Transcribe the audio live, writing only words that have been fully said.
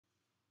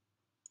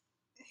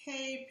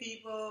Hey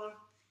people,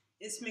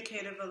 it's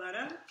Makeda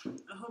Voletta.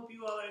 I hope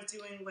you all are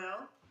doing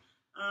well.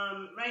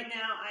 Right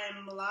now I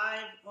am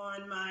live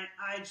on my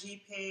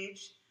IG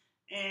page,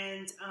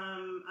 and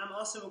I'm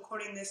also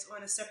recording this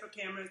on a separate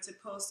camera to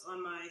post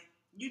on my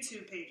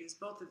YouTube pages,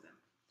 both of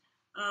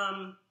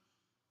them.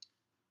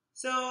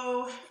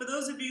 So for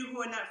those of you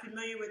who are not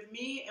familiar with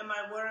me and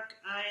my work,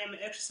 I am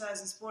an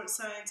exercise and sports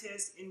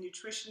scientist and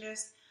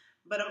nutritionist,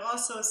 but I'm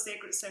also a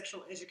sacred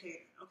sexual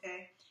educator,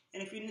 okay?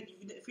 And if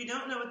you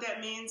don't know what that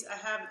means, I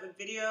have a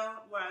video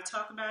where I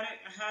talk about it.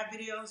 I have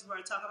videos where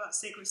I talk about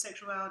sacred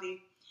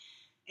sexuality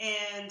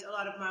and a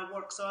lot of my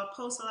work. So I'll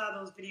post a lot of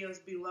those videos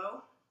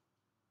below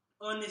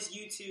on this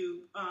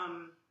YouTube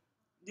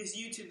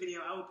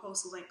video. I will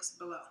post links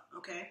below,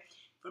 okay,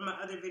 for my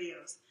other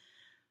videos.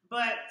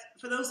 But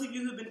for those of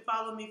you who've been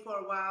following me for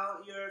a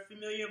while, you're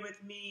familiar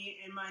with me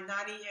and my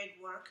Nani egg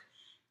work.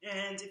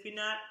 And if you're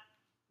not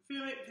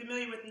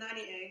familiar with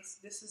Nani eggs,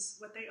 this is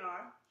what they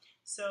are.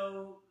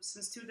 So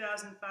since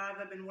 2005,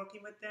 I've been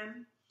working with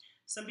them.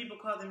 Some people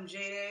call them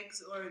jade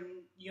eggs or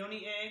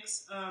Yoni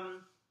eggs.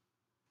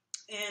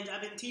 And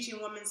I've been teaching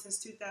women since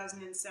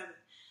 2007.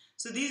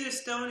 So these are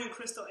stone and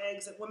crystal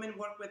eggs that women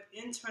work with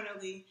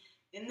internally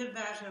in the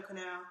vaginal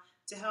canal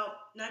to help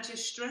not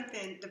just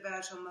strengthen the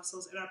vaginal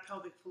muscles in our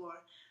pelvic floor,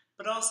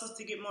 but also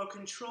to get more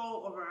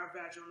control over our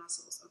vaginal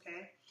muscles,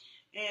 okay?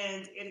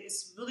 And it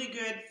is really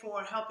good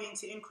for helping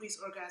to increase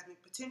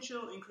orgasmic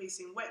potential,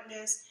 increasing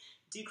wetness,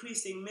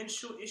 decreasing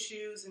menstrual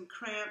issues and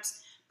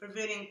cramps,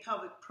 preventing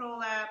pelvic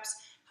prolapse,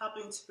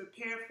 helping to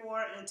prepare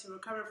for and to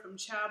recover from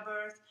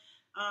childbirth.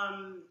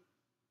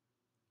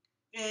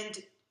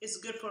 And it's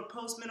good for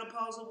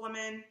postmenopausal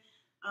women,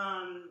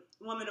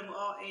 women of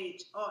all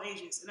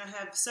ages. And I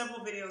have several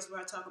videos where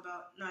I talk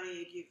about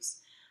Nani egg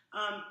use.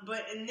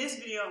 But in this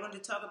video, I want to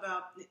talk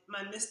about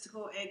my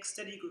mystical egg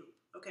study group.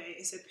 Okay,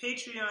 it's a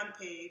Patreon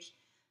page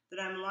that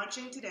I'm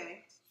launching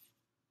today.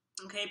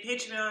 Okay,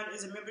 Patreon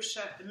is a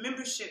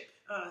membership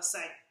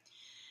site.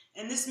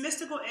 And this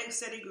mystical egg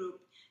study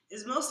group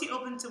is mostly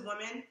open to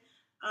women,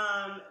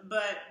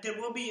 but there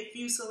will be a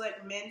few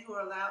select men who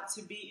are allowed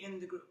to be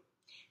in the group.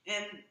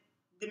 And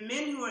the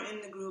men who are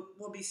in the group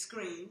will be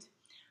screened,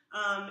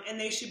 and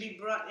they should be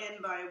brought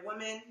in by a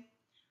woman.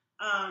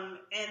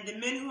 And the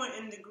men who are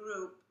in the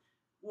group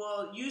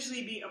will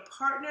usually be a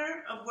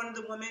partner of one of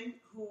the women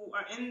who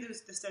are in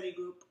the study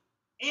group,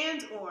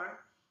 and or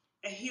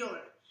a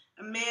healer,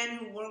 a man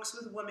who works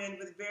with women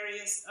with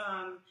various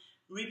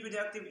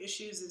reproductive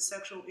issues and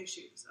sexual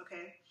issues,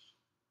 okay?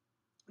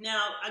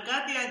 Now, I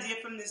got the idea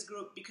from this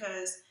group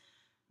because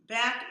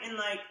back in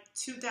like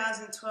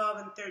 2012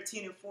 and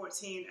 13 and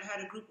 14, I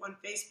had a group on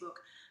Facebook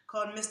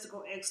called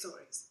Mystical Egg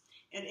Stories.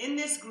 And in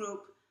this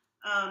group,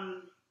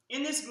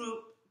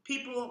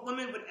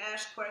 women would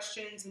ask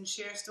questions and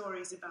share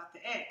stories about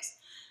the eggs.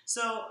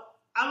 So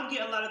I would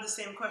get a lot of the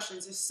same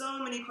questions. There's so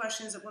many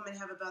questions that women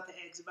have about the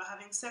eggs, about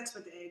having sex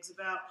with the eggs,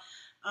 about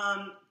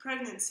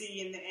pregnancy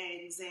in the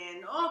eggs,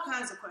 and all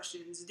kinds of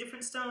questions,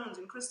 different stones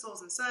and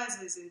crystals and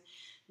sizes and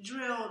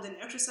drilled and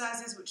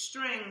exercises with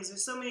strings.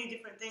 There's so many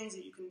different things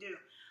that you can do.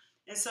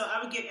 And so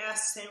I would get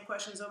asked the same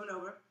questions over and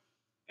over.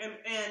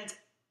 And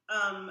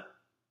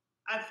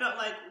I felt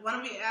like, why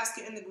don't we ask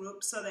it in the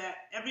group so that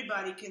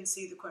everybody can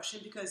see the question,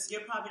 because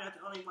you're probably not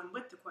the only one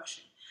with the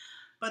question.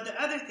 But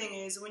the other thing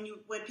is, when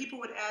people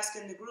would ask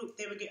in the group,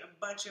 they would get a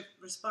bunch of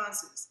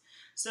responses.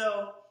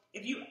 So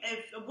if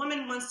a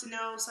woman wants to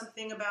know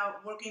something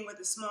about working with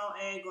a small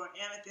egg or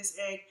amethyst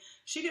egg,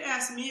 she could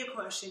ask me a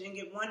question and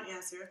get one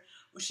answer,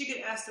 or she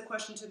could ask the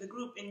question to the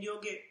group and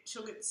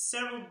she'll get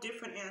several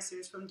different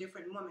answers from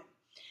different women.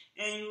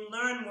 And you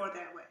learn more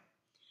that way.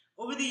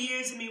 Over the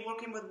years of me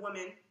working with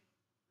women,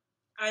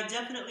 I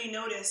definitely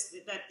noticed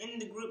that in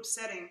the group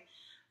setting,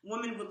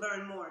 women would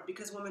learn more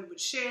because women would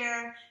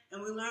share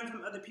and we learn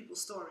from other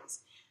people's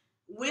stories.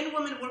 When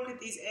women work with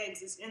these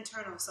eggs, it's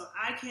internal, so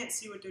I can't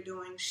see what they're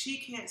doing. She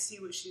can't see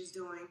what she's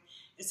doing.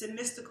 It's a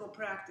mystical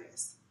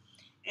practice.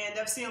 And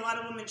I've seen a lot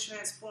of women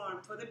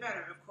transform, for the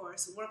better, of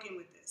course, working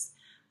with this.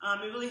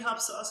 It really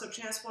helps to also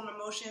transform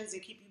emotions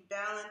and keep you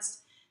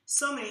balanced.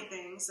 So many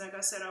things. Like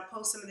I said, I'll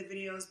post some of the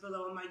videos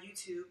below on my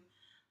YouTube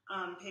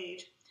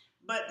page.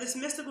 But this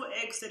mystical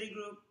egg study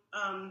group,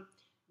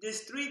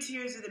 there's 3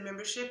 tiers of the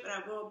membership, and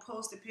I will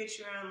post the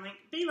Patreon link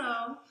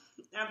below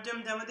after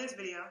I'm done with this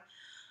video.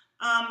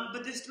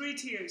 But there's 3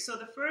 tiers. So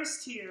the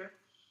first tier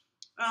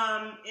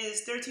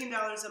is $13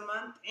 a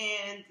month,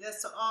 and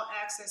that's the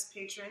all-access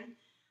patron.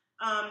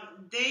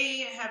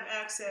 They have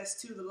access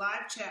to the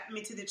live chat,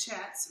 to the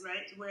chats,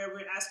 right, where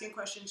we're asking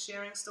questions,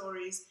 sharing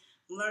stories,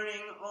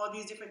 learning all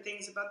these different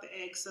things about the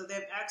eggs. So they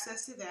have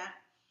access to that,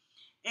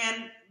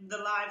 and the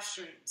live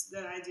streams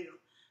that I do.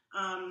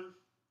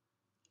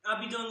 I'll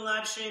be doing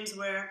live streams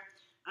where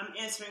I'm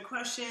answering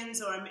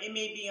questions, or it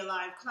may be a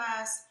live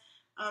class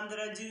that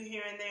I do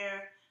here and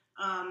there.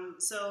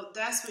 So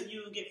that's what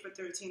you get for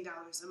 $13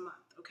 a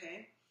month,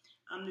 okay?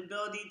 The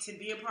ability to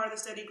be a part of the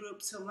study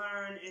group, to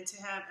learn, and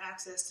to have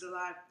access to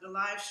the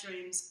live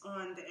streams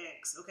on the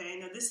eggs, okay?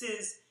 Now this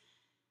is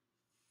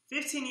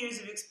 15 years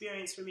of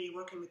experience for me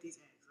working with these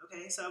eggs,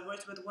 okay? So I've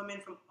worked with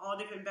women from all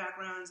different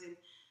backgrounds, and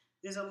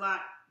there's a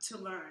lot to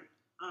learn.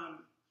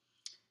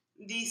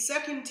 The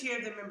second tier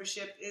of the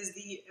membership is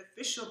the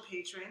official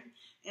patron,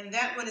 and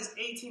that one is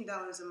 $18 a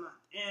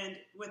month. And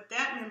with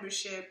that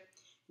membership,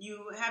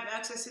 you have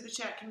access to the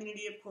chat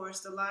community, of course,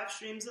 the live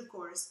streams, of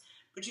course,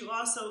 but you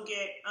also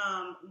get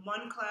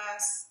one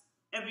class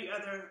every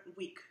other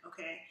week,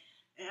 okay?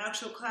 An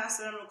actual class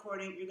that I'm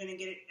recording, you're going to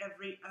get it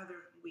every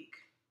other week.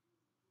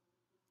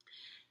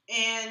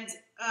 And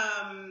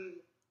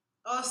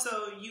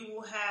also, you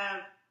will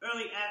have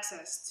early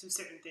access to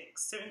certain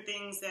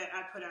things that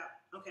I put out,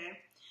 okay?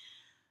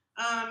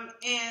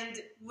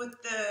 And with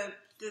the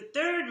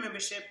third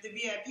membership, the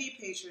VIP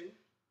patron,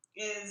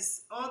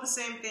 is all the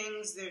same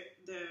things, the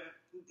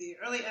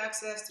early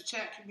access to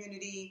chat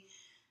community,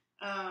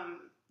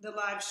 the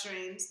live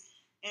streams,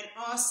 and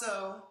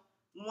also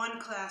one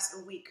class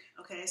a week,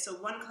 okay? So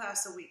one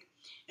class a week.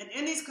 And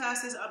in these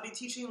classes, I'll be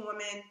teaching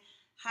women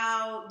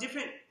how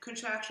different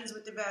contractions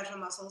with the vaginal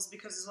muscles,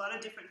 because there's a lot of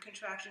different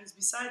contractions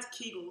besides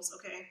Kegels,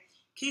 okay?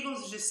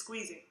 Kegels is just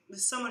squeezing.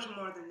 There's so much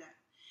more than that.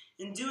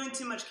 And doing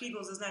too much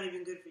Kegels is not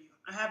even good for you.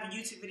 I have a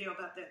YouTube video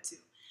about that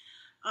too.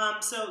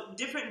 So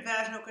different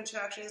vaginal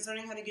contractions,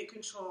 learning how to get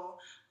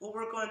control. We'll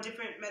work on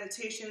different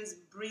meditations,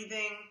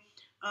 breathing,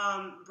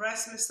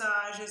 breast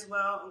massage as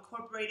well,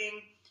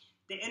 incorporating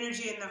the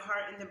energy in the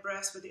heart and the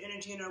breast with the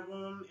energy in our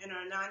womb and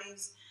our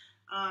Nanis.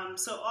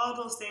 So all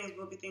those things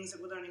will be things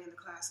that we're learning in the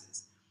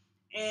classes.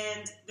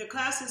 And the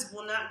classes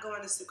will not go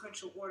in a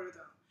sequential order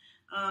though.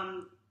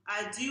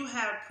 I do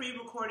have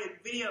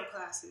pre-recorded video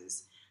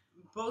classes,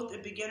 both a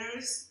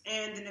beginner's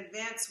and an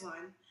advanced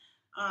one,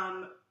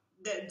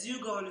 that do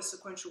go in a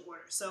sequential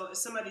order. So if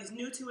somebody's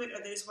new to it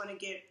or they just want to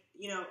get,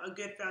 a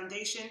good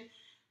foundation,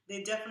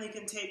 they definitely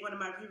can take one of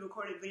my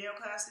pre-recorded video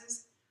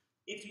classes.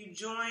 If you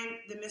join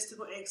the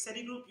Mystical Egg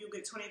Study Group, you'll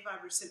get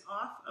 25%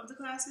 off of the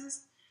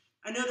classes.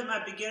 I know that my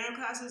beginner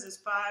classes is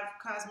 5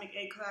 Cosmic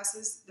Egg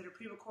classes that are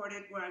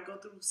pre-recorded where I go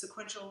through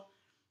sequential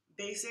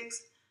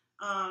basics.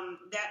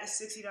 That is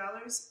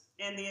 $60.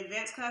 And the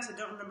advanced class, I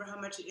don't remember how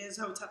much it is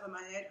off the top of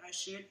my head. I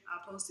should.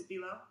 I'll post it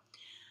below.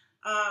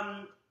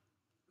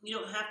 You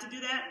don't have to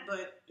do that,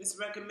 but it's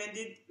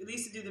recommended at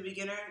least to do the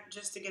beginner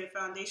just to get a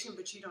foundation,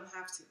 but you don't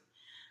have to.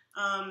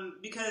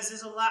 Because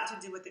there's a lot to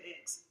do with the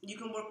eggs. You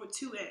can work with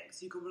 2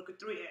 eggs. You can work with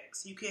 3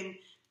 eggs. You can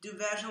do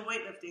vaginal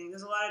weightlifting.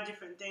 There's a lot of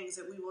different things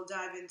that we will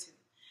dive into.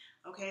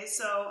 Okay,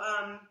 so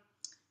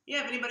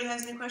yeah, if anybody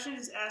has any questions,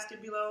 just ask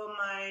it below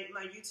my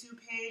YouTube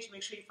page.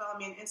 Make sure you follow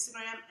me on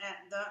Instagram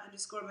at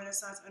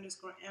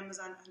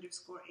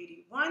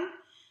the_Renaissance_Amazon_81.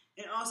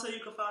 And also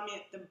you can follow me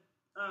at the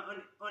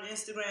on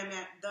Instagram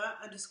at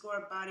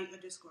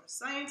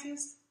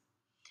the_body_scientist.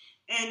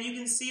 And you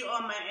can see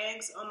all my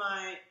eggs on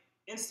my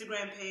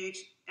Instagram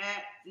page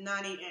at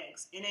Nani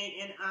Eggs,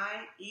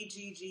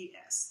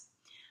 NANIEGGS.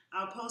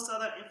 I'll post all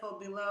that info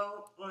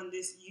below on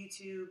this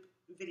YouTube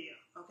video,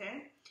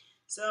 okay?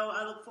 So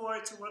I look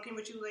forward to working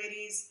with you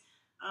ladies,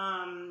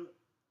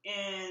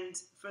 and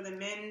for the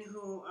men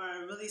who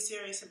are really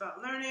serious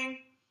about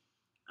learning,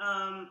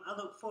 I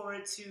look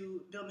forward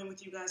to building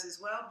with you guys as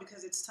well,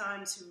 because it's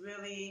time to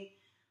really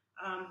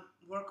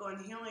work on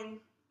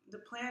healing the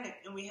planet,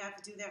 and we have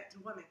to do that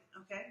through women,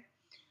 okay?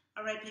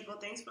 All right, people,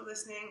 thanks for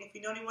listening. If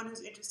you know anyone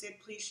who's interested,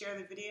 please share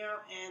the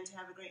video, and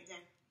have a great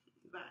day.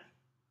 Bye.